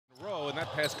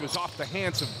that pass goes off the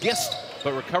hands of Gist,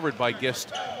 but recovered by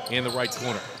Gist in the right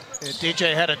corner. Yeah,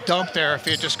 DJ had a dump there if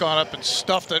he had just gone up and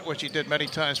stuffed it, which he did many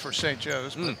times for St.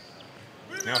 Joe's.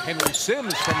 Now Henry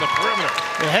Sims from the perimeter.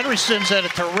 Yeah, Henry Sims had a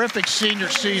terrific senior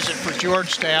season for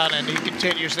Georgetown, and he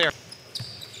continues there.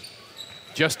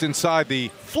 Just inside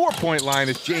the 4-point line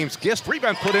is James Gist.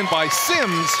 Rebound put in by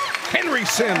Sims. Henry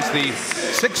Sims, the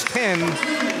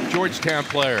 6'10" Georgetown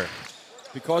player.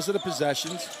 Because of the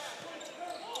possessions.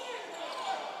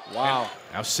 Wow.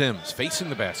 And now Sims facing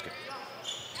the basket.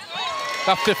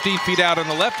 About 15 feet out on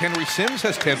the left, Henry Sims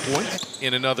has 10 points.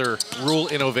 In another rule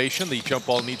innovation, the jump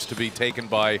ball needs to be taken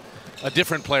by a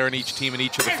different player in each team in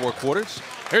each of the 4 quarters.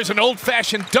 There's an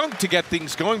old-fashioned dunk to get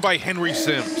things going by Henry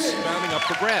Sims. Bounding up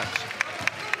for grabs.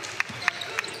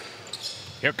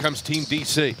 Here comes Team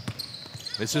DC.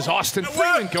 This is Austin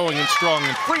Freeman going in strong,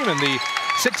 and Freeman, the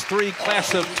 6'3"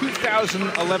 class of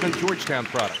 2011 Georgetown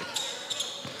product.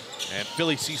 And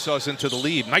Philly seesaws into the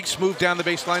lead. Nice move down the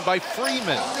baseline by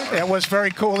Freeman. It was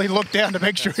very cool. He looked down to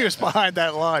make sure he was behind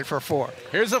that line for 4.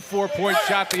 Here's a 4-point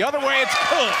shot the other way. It's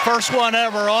good. First one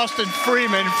ever, Austin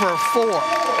Freeman for 4.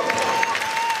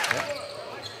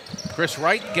 Chris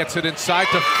Wright gets it inside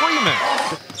to Freeman.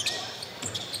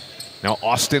 Now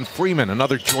Austin Freeman,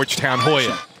 another Georgetown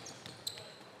Hoya.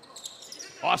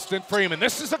 Austin Freeman,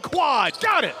 this is a quad.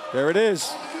 Got it. There it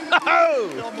is.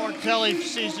 Bill Martelli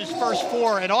sees his first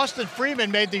 4, and Austin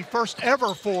Freeman made the first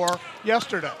ever 4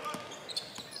 yesterday.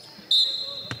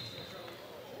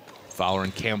 Fowler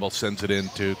and Campbell sends it in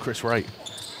to Chris Wright.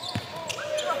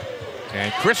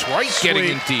 And Chris Wright getting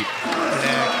in deep.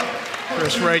 Yeah.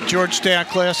 Chris Wright, Georgetown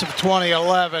class of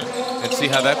 2011. And see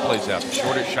how that plays out. The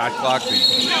shorter shot clock,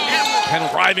 the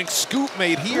pen-driving scoop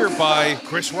made here by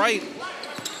Chris Wright.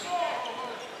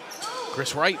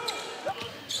 Chris Wright.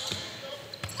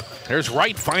 There's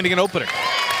Wright finding an opening.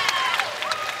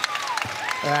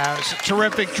 It's a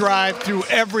terrific drive through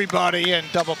everybody and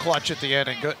double clutch at the end.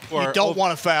 And good. You don't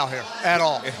want to foul here at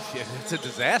all. It's a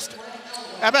disaster.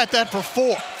 How about that for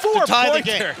 4? 4 to tie the points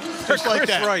game. there. Just like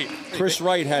that. Wright. Chris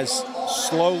Wright has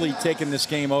slowly taken this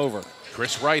game over.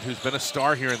 Chris Wright, who's been a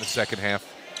star here in the second half.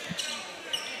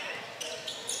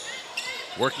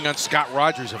 Working on Scott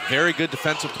Rogers, a very good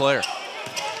defensive player.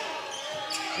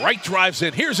 Wright drives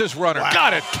in. Here's his runner. Wow.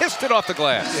 Got it. Kissed it off the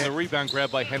glass. And the rebound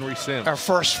grab by Henry Sims. Our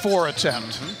first 4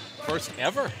 attempt. First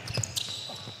ever.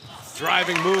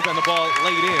 Driving move and the ball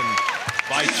laid in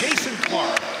by Jason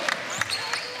Clark.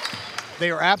 They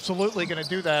are absolutely going to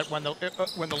do that when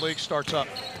the league starts up.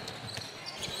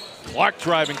 Clark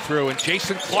driving through, and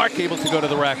Jason Clark able to go to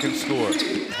the rack and score.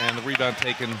 And the rebound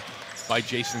taken by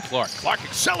Jason Clark. Clark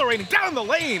accelerating down the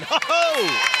lane. Ho-ho!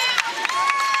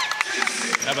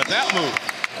 How about that move?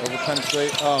 Over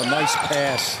penetrate. Oh, nice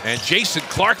pass. And Jason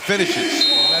Clark finishes.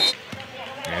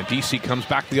 And DC comes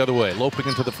back the other way. Loping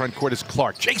into the front court is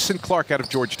Clark. Jason Clark out of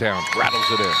Georgetown. Rattles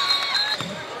it in.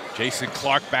 Jason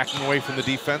Clark backing away from the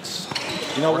defense.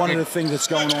 You know, one of the things that's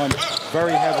going on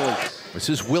very heavily. This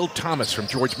is Will Thomas from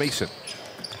George Mason.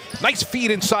 Nice feed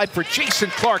inside for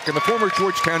Jason Clark, and the former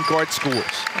Georgetown guard scores.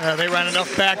 They ran enough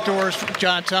backdoors from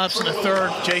John Thompson III.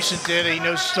 Jason did.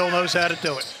 He still knows how to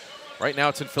do it. Right now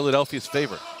it's in Philadelphia's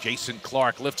favor. Jason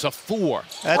Clark lifts a 4.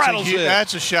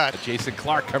 That's a shot. Jason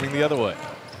Clark coming the other way.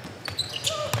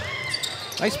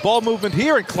 Nice ball movement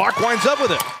here, and Clark winds up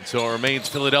with it. So it remains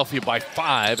Philadelphia by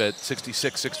 5 at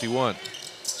 66-61.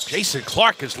 Jason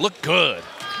Clark has looked good.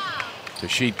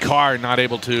 Rashid Carr not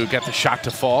able to get the shot to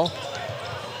fall.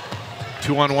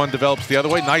 2-on-1 develops the other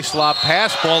way. Nice lob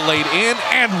pass, ball laid in,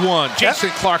 and 1. Jason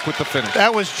Clark with the finish.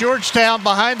 That was Georgetown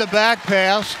behind the back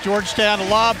pass, Georgetown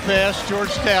lob pass,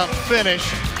 Georgetown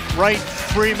finish. Wright,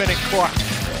 Freeman, and Clark.